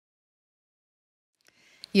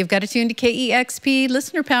You've got to tune to KEXP,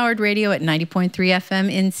 listener-powered radio at 90.3 FM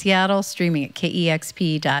in Seattle, streaming at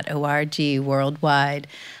kexp.org worldwide.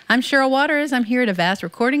 I'm Cheryl Waters. I'm here at a vast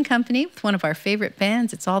recording company with one of our favorite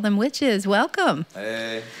bands. It's All Them Witches. Welcome.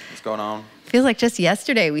 Hey, what's going on? Feels like just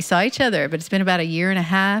yesterday we saw each other, but it's been about a year and a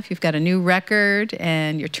half. You've got a new record,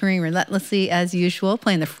 and you're touring relentlessly as usual,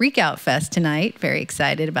 playing the Freak Out Fest tonight. Very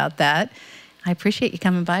excited about that. I appreciate you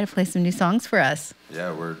coming by to play some new songs for us.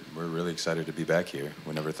 Yeah, we're really excited to be back here.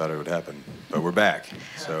 We never thought it would happen, but we're back.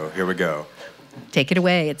 So here we go. Take it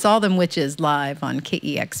away. It's All Them Witches live on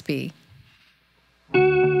KEXP.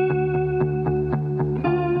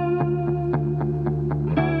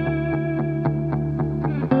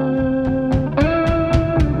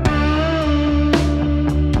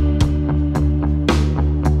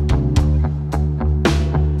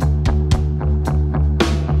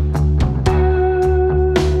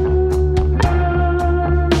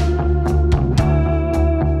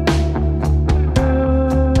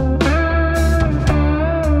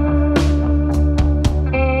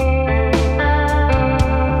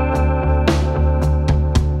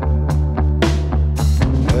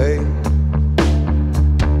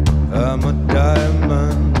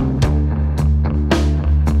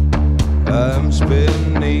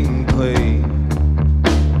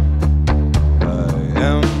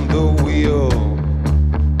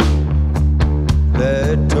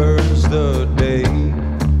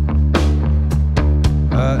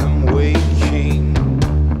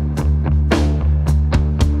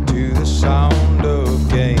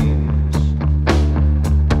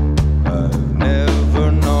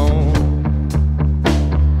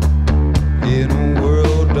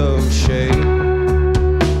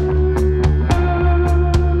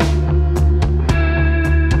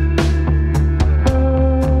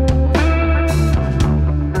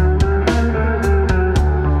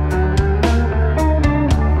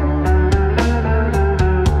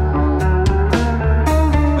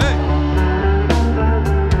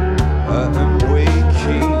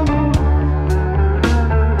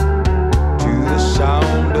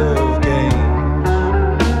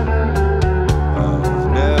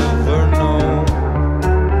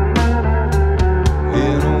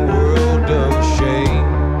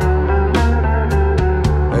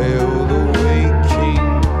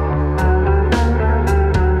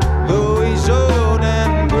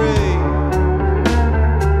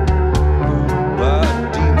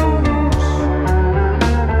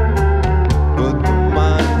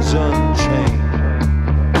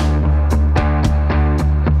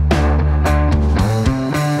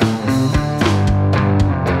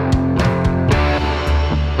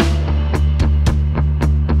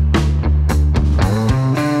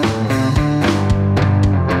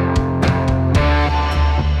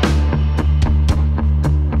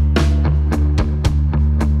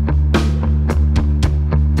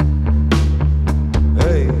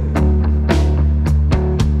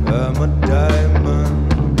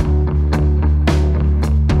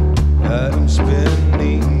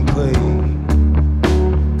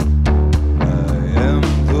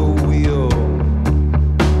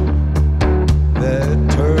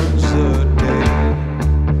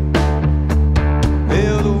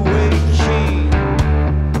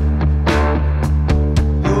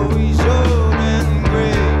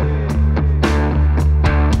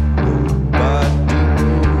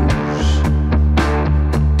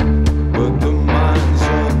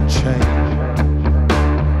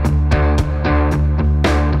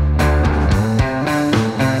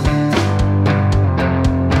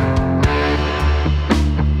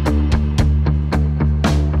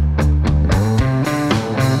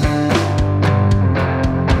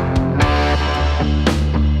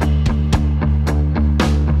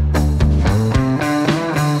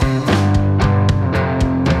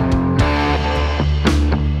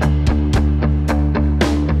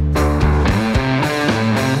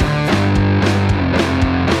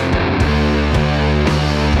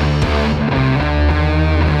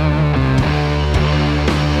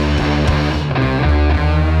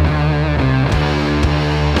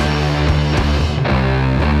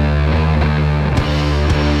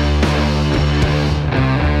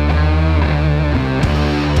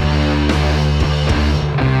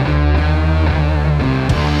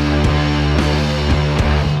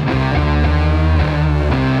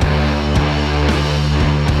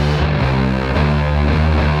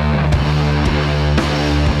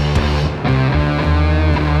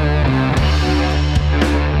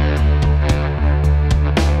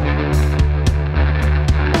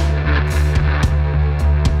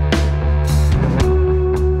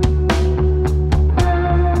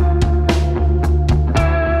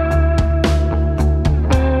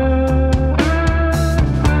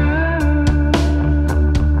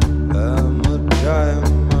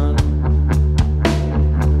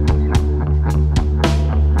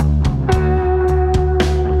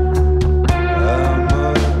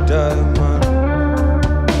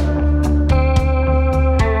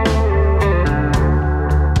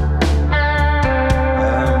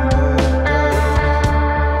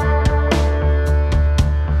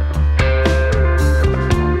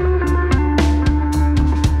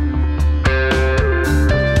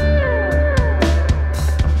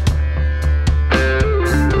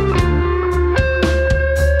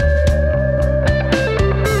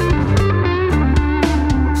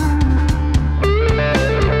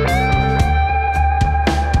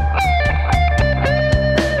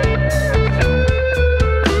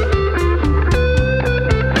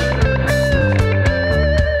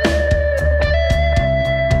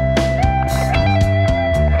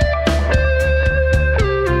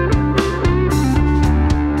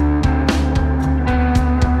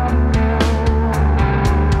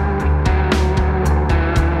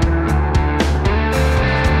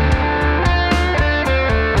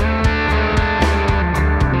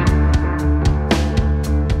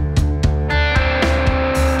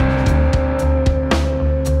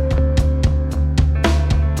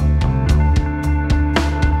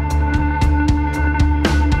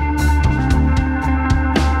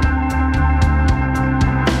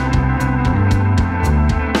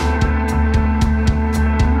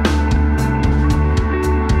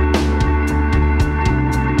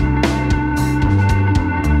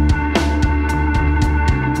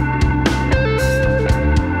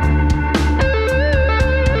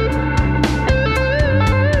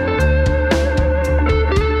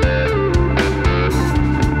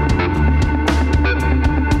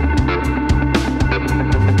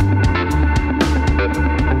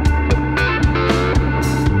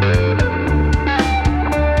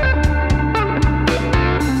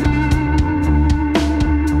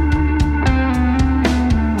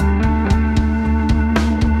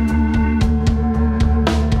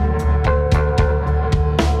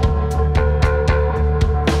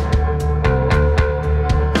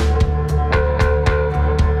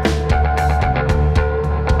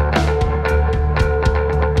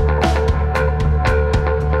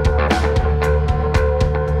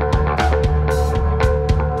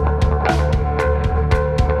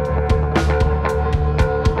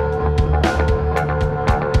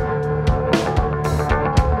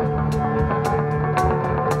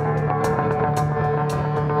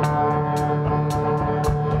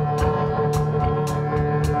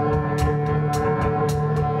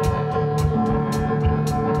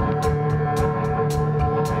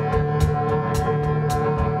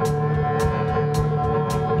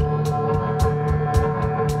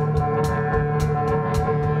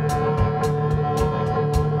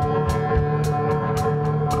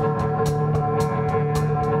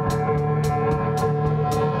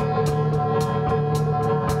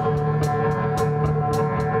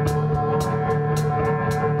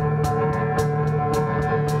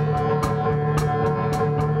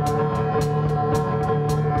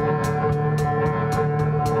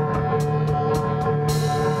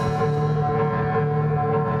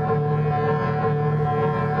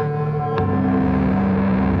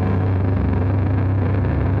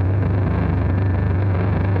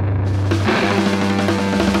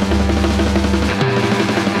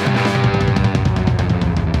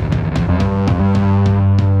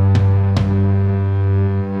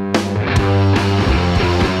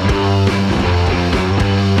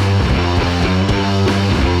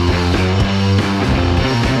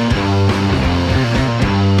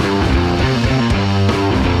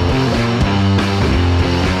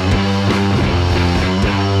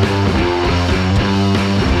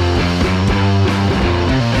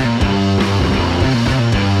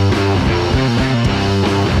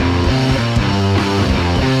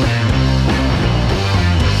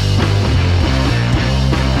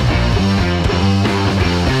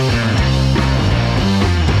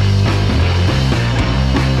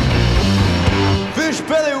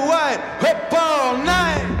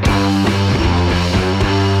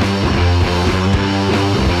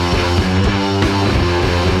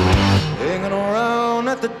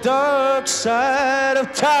 dark side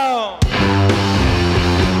of town.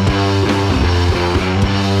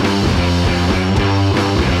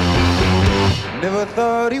 Never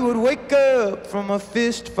thought he would wake up from a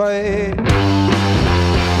fist fight.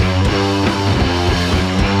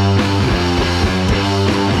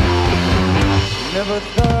 Never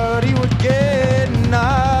thought he would get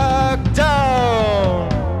knocked down.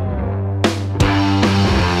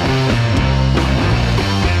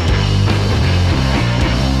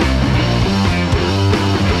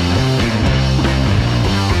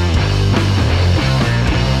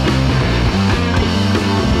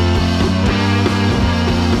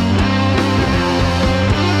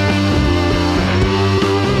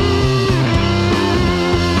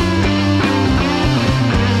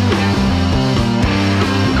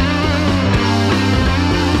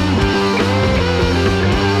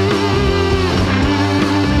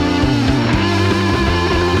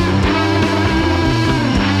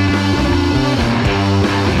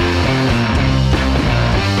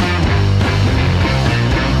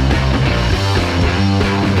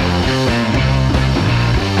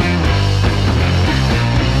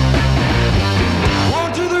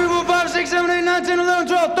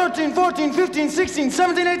 Fourteen, 14, 15, 16,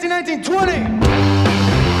 17, 18, 19, 20.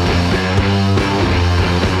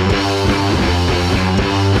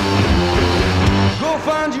 Go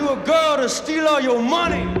find you a girl to steal all your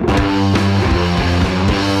money.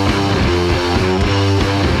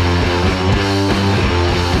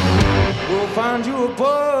 Go find you a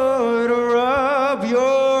boy to rob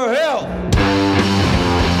your health.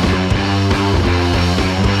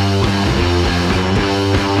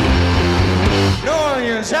 No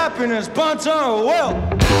onions, happiness, bunts on a welt.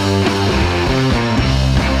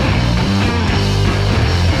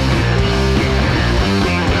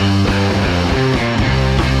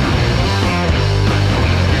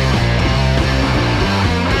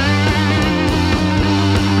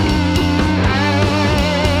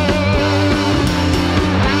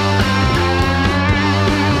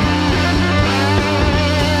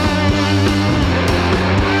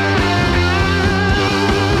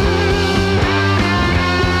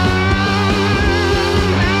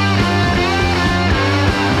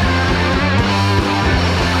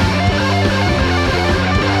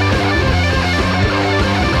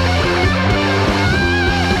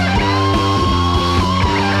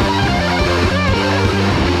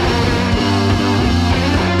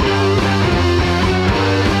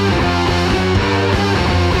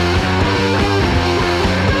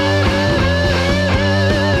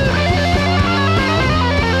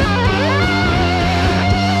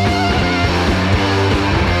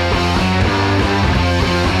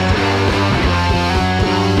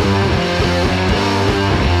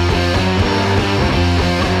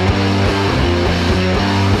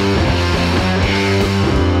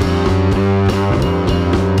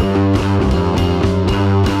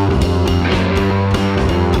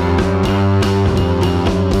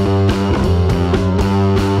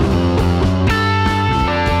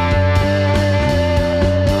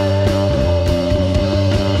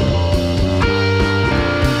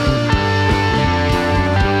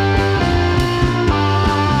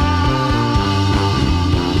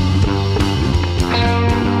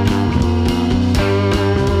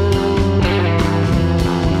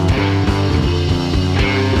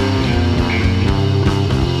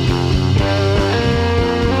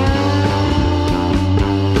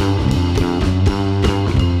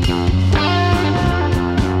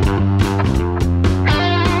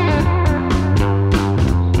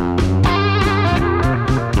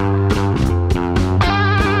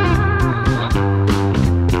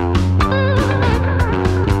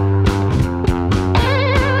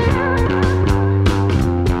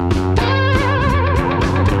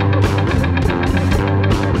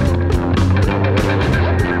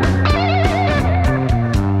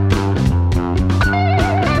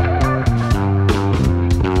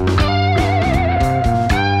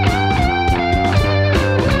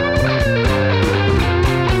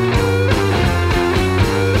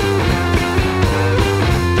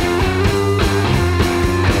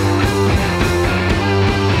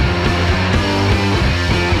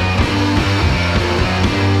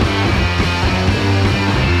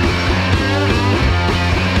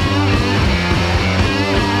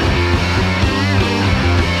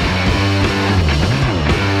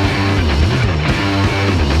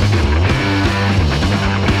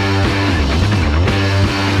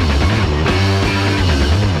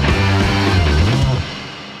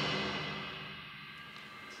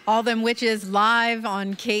 All Them Witches live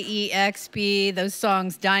on KEXP. Those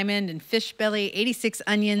songs Diamond and Fishbelly, 86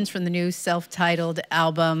 Onions from the new self-titled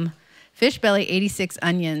album. Fishbelly 86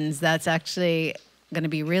 onions. That's actually going to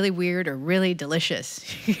be really weird or really delicious.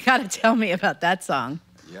 You got to tell me about that song.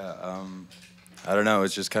 Yeah, I don't know.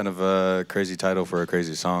 It's just kind of a crazy title for a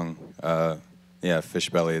crazy song. Yeah,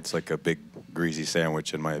 Fishbelly. It's like a big greasy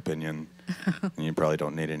sandwich, in my opinion. And you probably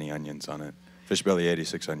don't need any onions on it. Fishbelly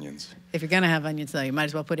 86 onions. If you're going to have onions, though, you might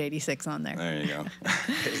as well put 86 on there. There you go.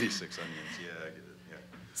 86 onions. Yeah, I get it. Yeah.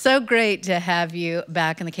 So great to have you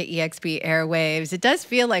back in the KEXP airwaves. It does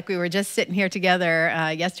feel like we were just sitting here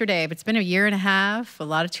together yesterday, but it's been a year and a half, a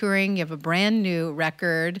lot of touring. You have a brand new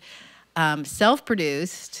record,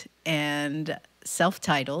 self-produced and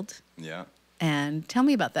self-titled. Yeah. And tell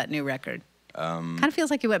me about that new record. Kind of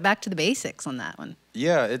feels like you went back to the basics on that one.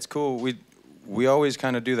 Yeah, it's cool. We always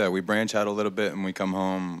kind of do that. We branch out a little bit and we come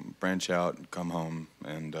home, branch out, come home.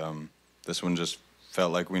 And this one just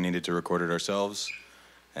felt like we needed to record it ourselves.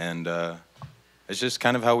 And it's just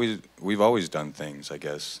kind of how we've always done things, I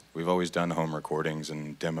guess. We've always done home recordings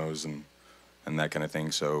and demos and that kind of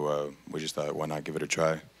thing. So we just thought, why not give it a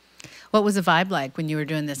try? What was the vibe like when you were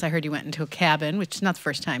doing this? I heard you went into a cabin, which is not the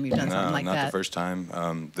first time you've done something like that. No, not the first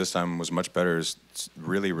time. This time was much better. It's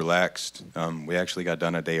really relaxed. We actually got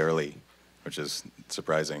done a day early, which is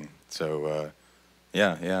surprising. So,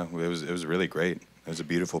 yeah, it was really great. It was a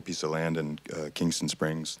beautiful piece of land in Kingston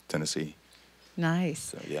Springs, Tennessee. Nice.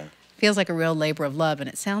 So, yeah. Feels like a real labor of love, and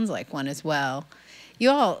it sounds like one as well. You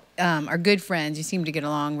all are good friends. You seem to get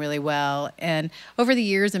along really well. And over the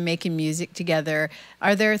years of making music together,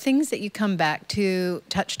 are there things that you come back to,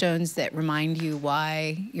 touchstones that remind you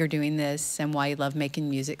why you're doing this and why you love making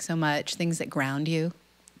music so much, things that ground you?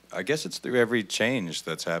 I guess it's through every change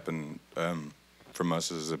that's happened from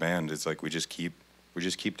us as a band. It's like we just keep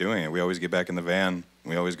doing it. We always get back in the van.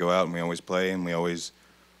 We always go out and we always play and we always,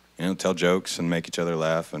 tell jokes and make each other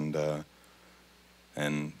laugh and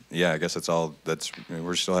yeah, I guess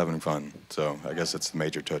we're still having fun. So I guess it's the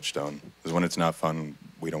major touchstone. Because when it's not fun,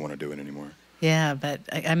 we don't want to do it anymore. Yeah, but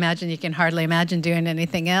I imagine you can hardly imagine doing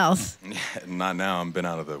anything else. Yeah, not now. I've been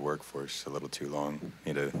out of the workforce a little too long.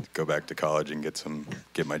 Need to go back to college and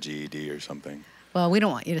get my GED or something. Well, we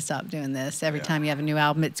don't want you to stop doing this. Every time you have a new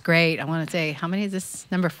album, it's great. I want to say, how many is this?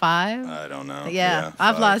 Number 5? I don't know. Yeah,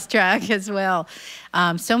 I've lost track as well.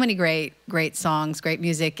 So many great songs, great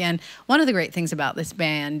music. And one of the great things about this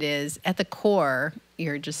band is at the core,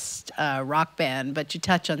 you're just a rock band, but you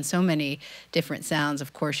touch on so many different sounds.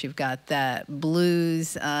 Of course, you've got that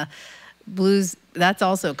blues, that's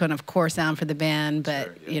also kind of core sound for the band, but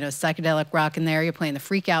sure, yeah. Psychedelic rock in there. You're playing the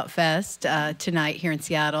Freak Out Fest tonight here in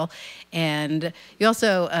Seattle, and you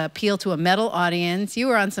also appeal to a metal audience. You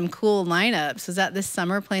were on some cool lineups. Was that this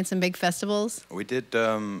summer, playing some big festivals? We did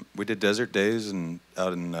Desert Days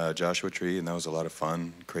out in Joshua Tree, and that was a lot of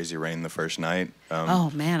fun. Crazy Rain the first night.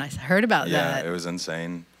 Oh man, I heard about that. Yeah, it was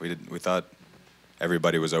insane. We thought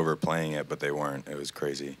everybody was overplaying it, but they weren't. It was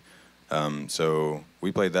crazy. So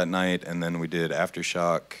we played that night, and then we did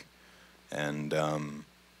Aftershock, and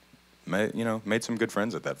made some good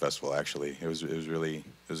friends at that festival. Actually, it was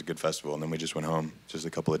a good festival, and then we just went home, just a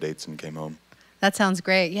couple of dates, and came home. That sounds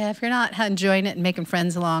great. Yeah, if you're not enjoying it and making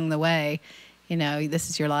friends along the way, this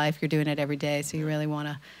is your life. You're doing it every day, so you really want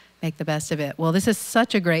to make the best of it. Well, this is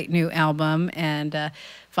such a great new album, and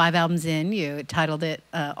 5 albums in, you titled it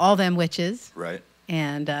All Them Witches. Right.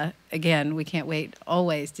 And again, we can't wait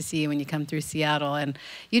always to see you when you come through Seattle. And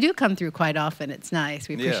you do come through quite often. It's nice.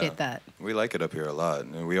 We appreciate that. We like it up here a lot.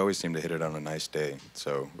 And we always seem to hit it on a nice day.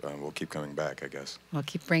 So we'll keep coming back, I guess. We'll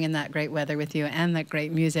keep bringing that great weather with you and that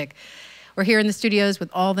great music. We're here in the studios with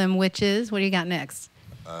All Them Witches. What do you got next?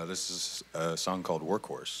 This is a song called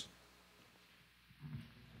Workhorse.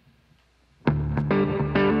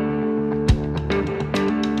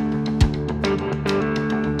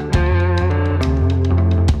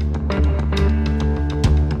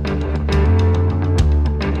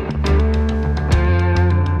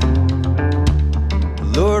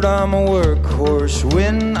 Lord, I'm a workhorse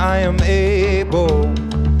when I am able.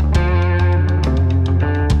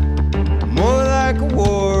 More like a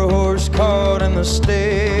war horse caught in the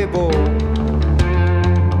stable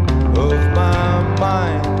of my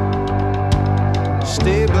mind,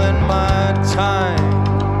 stabling my time,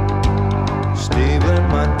 oh, stabling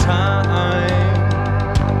my time.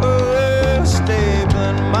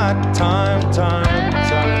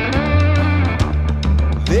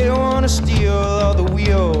 They wanna steal all the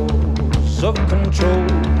wheels of control.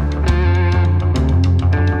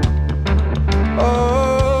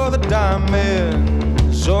 Oh, the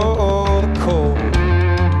diamonds, oh, the coal.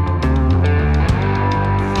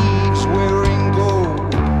 Thieves wearing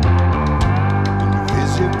gold,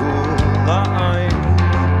 invisible lines.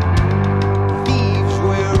 Thieves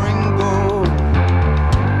wearing gold.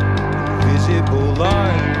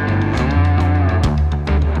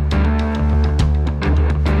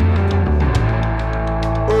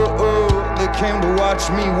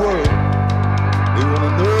 me work. They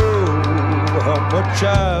wanna know how much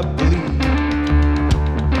I bleed.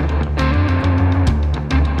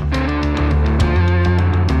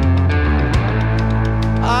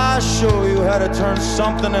 I'll show you how to turn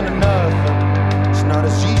something into nothing. It's not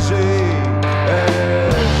as easy as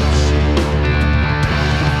it seems.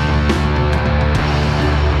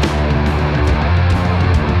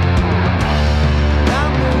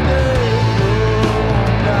 I'm moving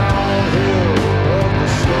downhill of the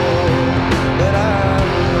slow that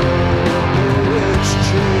I've known. It's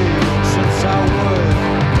changed since I was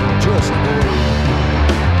just born.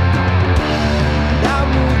 I'm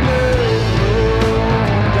moving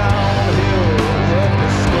downhill of the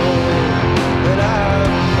slow that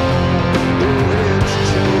I've known. It's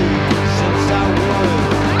changed since I was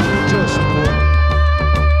just born.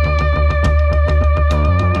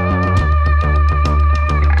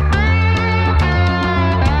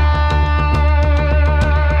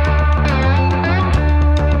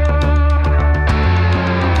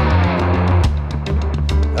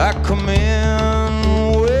 I come in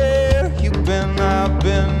where you've been, I've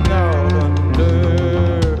been out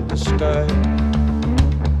under the sky.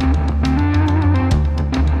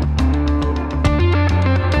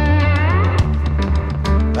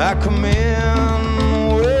 I come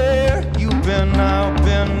in where you've been, I've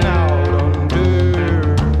been out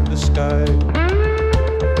under the sky.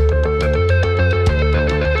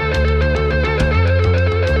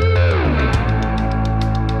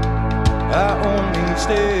 I only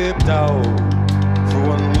stepped out for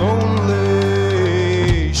one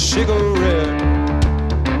lonely cigarette.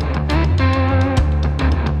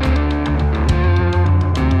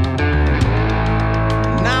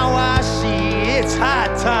 Now I see it's high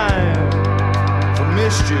time for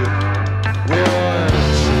mischief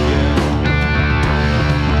once again.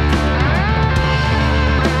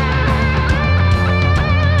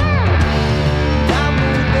 I'm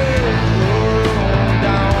moving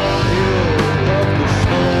downhill of the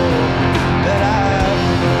snow that I've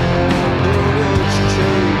known. It's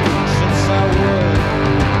changed since I was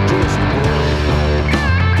just born.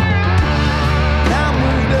 I'm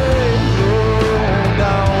moving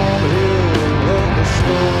downhill of the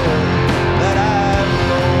snow that I've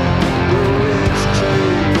known. It's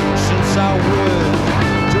changed since I was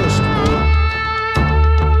just born.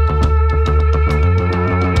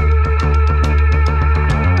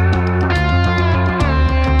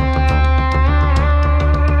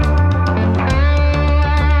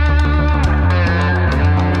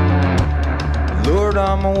 Lord,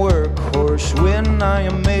 I'm a workhorse when I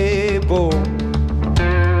am able.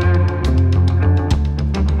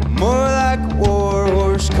 More like a war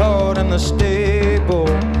horse caught in the stable.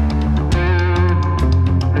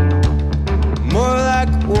 More like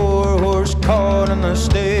a war horse caught in the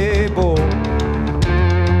stable.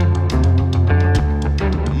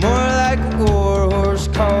 More like a war horse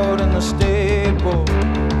caught in the stable.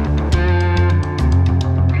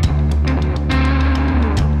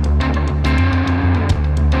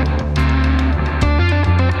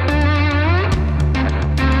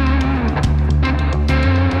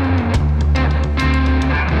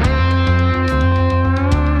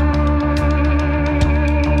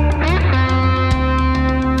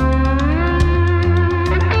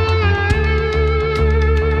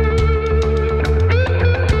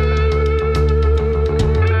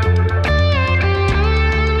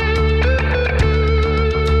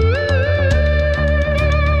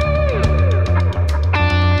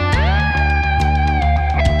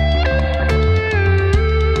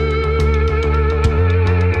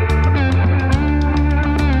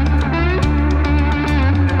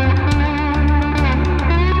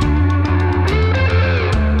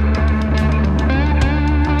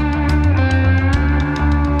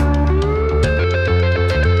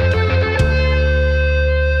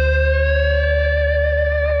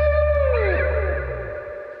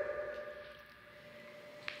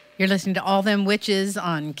 You're listening to All Them Witches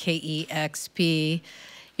on KEXP.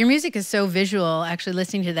 Your music is so visual. Actually,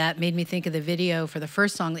 listening to that made me think of the video for the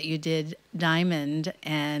first song that you did, Diamond.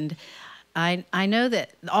 And I know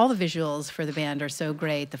that all the visuals for the band are so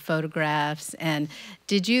great, the photographs. And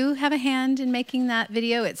did you have a hand in making that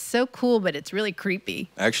video? It's so cool, but it's really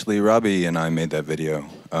creepy. Actually, Robbie and I made that video.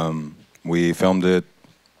 We filmed it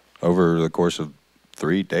over the course of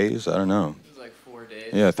 3 days. I don't know. It was like 4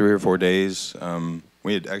 days. Yeah, 3 or 4 days.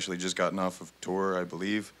 We had actually just gotten off of tour, I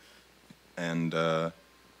believe. And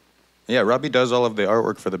yeah, Robbie does all of the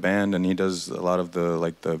artwork for the band, and he does a lot of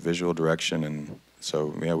the visual direction. And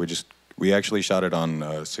so yeah, we actually shot it on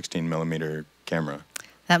a 16mm camera.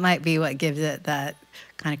 That might be what gives it that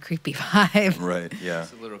kind of creepy vibe. Right. Yeah.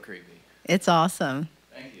 It's a little creepy. It's awesome.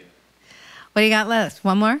 What do you got left?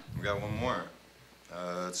 One more? We got one more.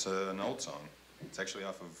 It's an old song. It's actually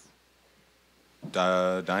off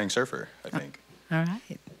of Dying Surfer, I think. All right.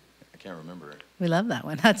 I can't remember. We love that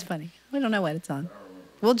one. That's funny. We don't know what it's on.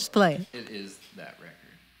 We'll just play it. It is that record.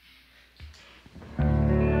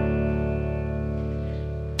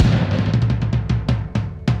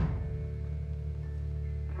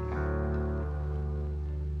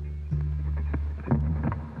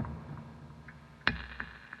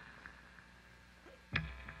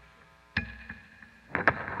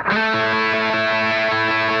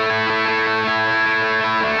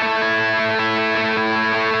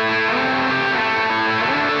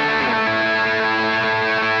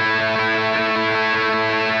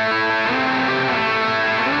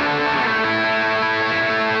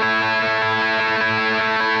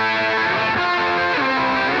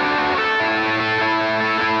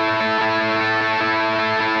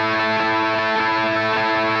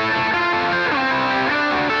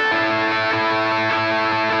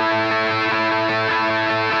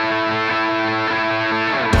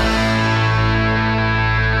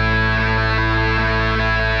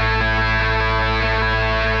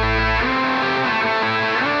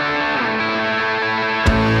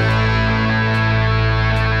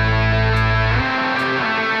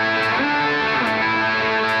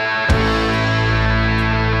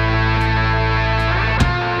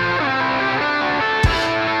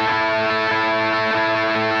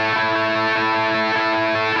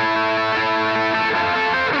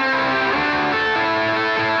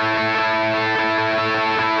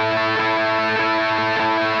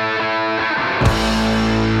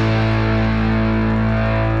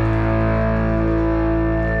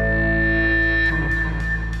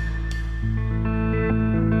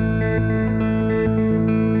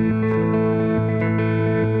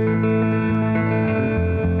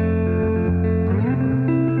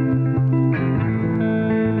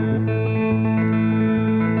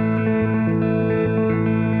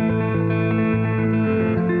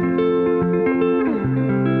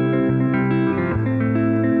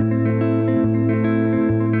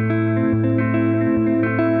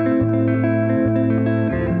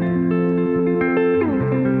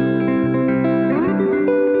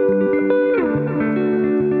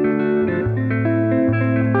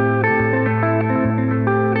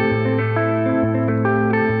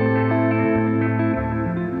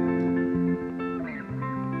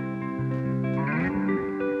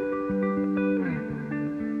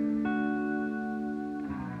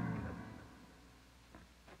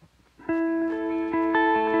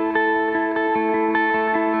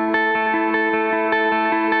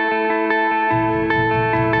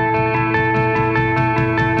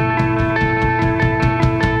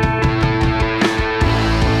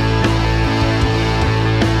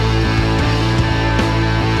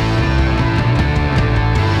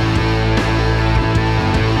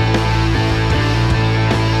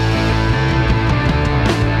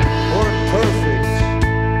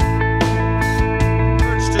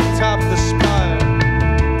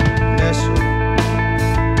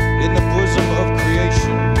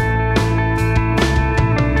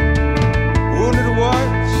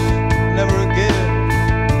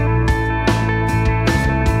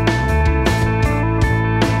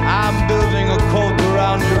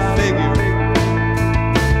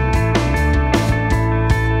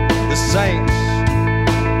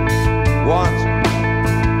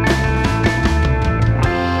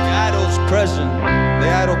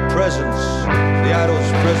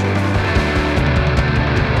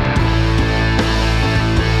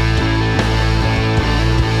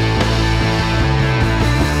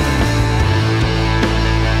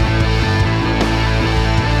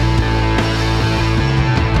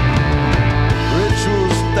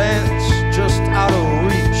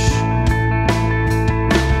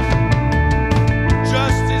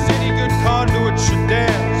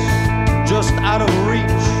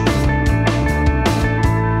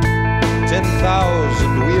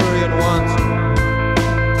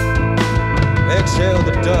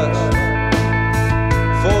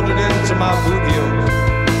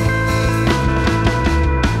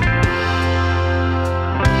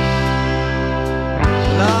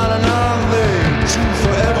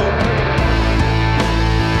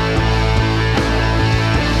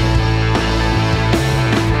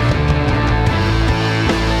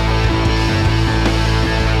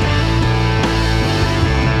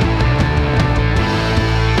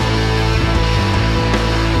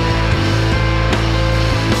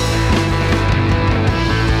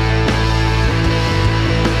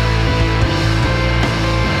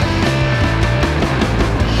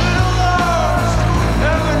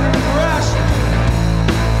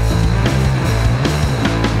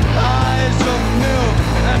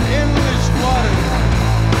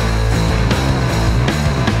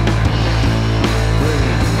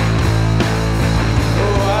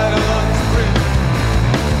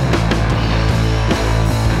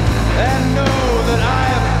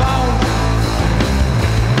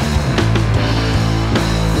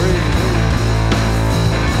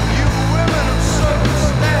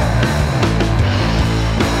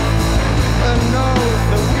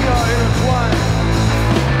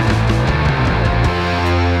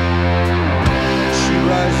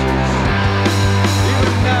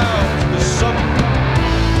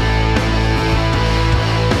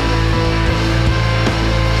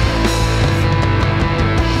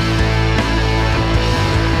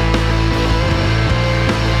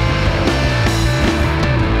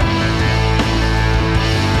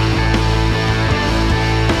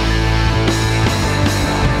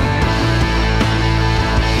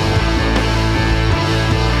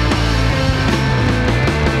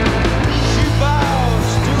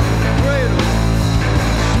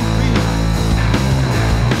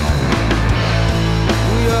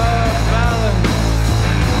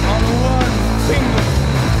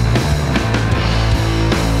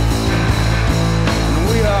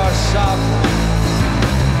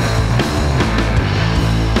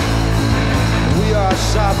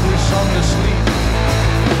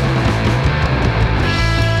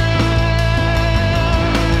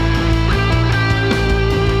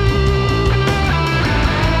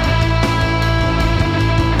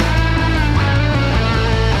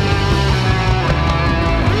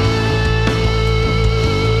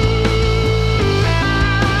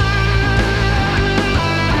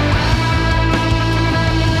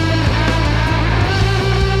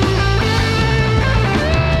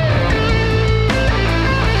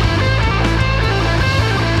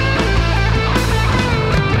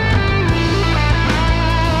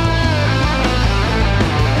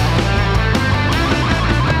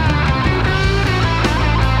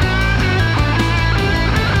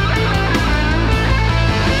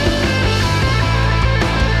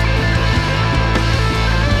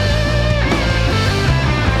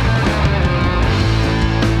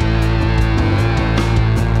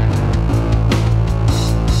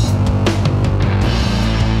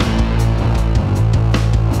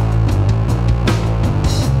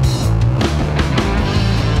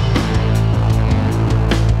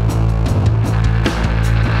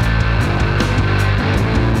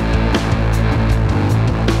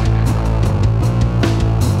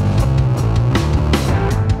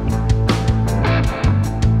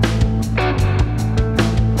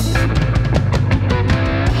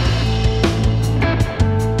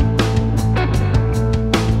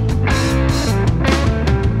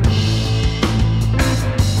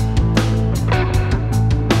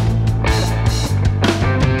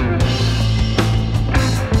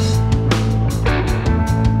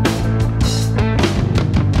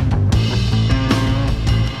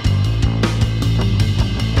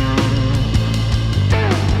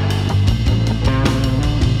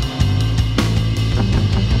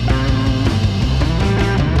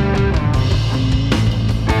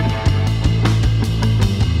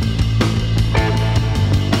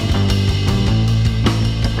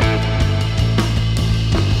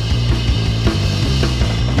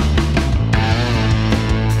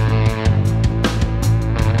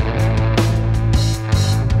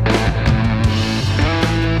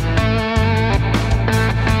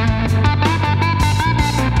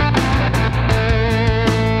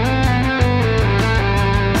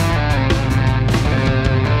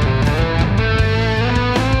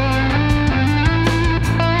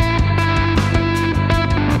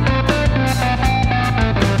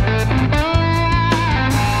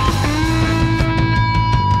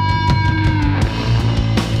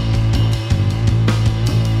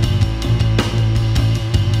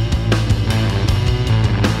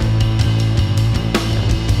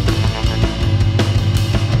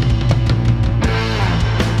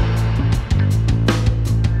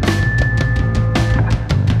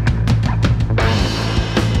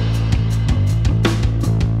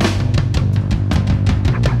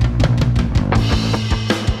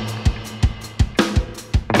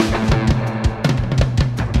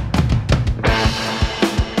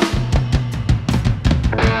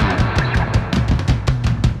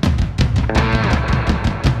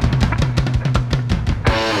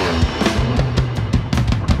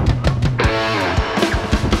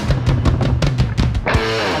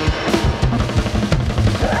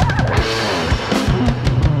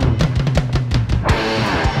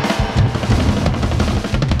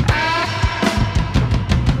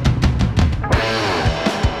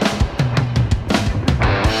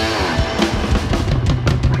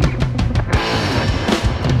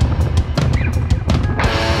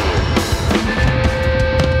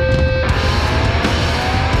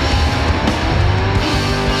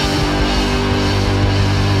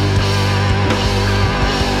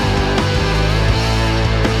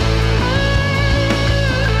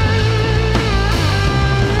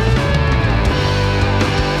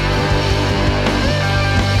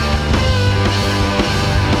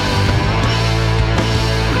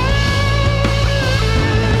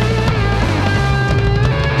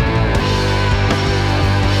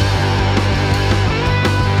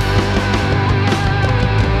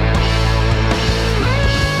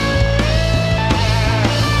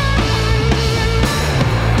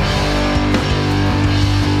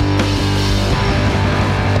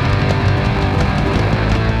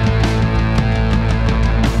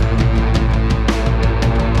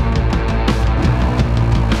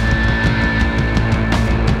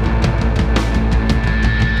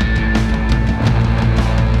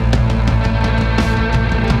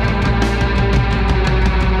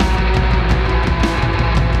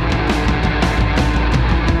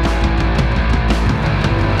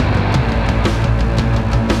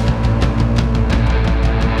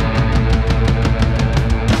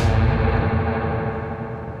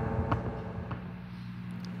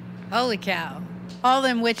 Holy cow. All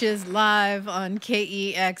Them Witches live on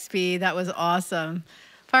KEXP. That was awesome.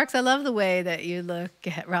 Parks, I love the way that you look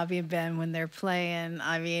at Robbie and Ben when they're playing.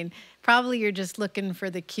 I mean, probably you're just looking for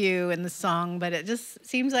the cue and the song, but it just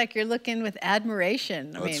seems like you're looking with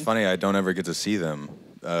admiration. Well, it's funny, I don't ever get to see them.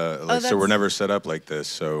 So we're never set up like this.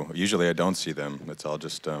 So usually I don't see them. It's all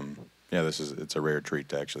just, it's a rare treat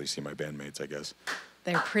to actually see my bandmates, I guess.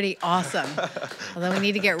 They're pretty awesome. Although we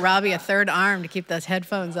need to get Robbie a third arm to keep those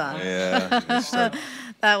headphones on. Yeah.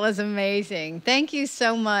 That was amazing. Thank you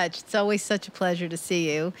so much. It's always such a pleasure to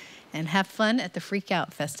see you. And have fun at the Freak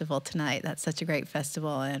Out Festival tonight. That's such a great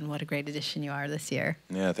festival, and what a great addition you are this year.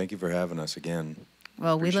 Yeah, thank you for having us again.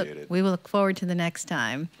 Well, we will look forward to the next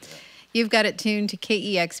time. Yeah. You've got it tuned to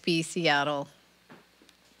KEXP Seattle.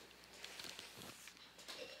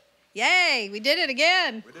 Yay, we did it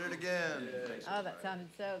again. We did it again. Oh, that sounded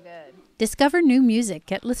so good. Discover new music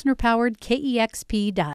at listener-powered KEXP.org.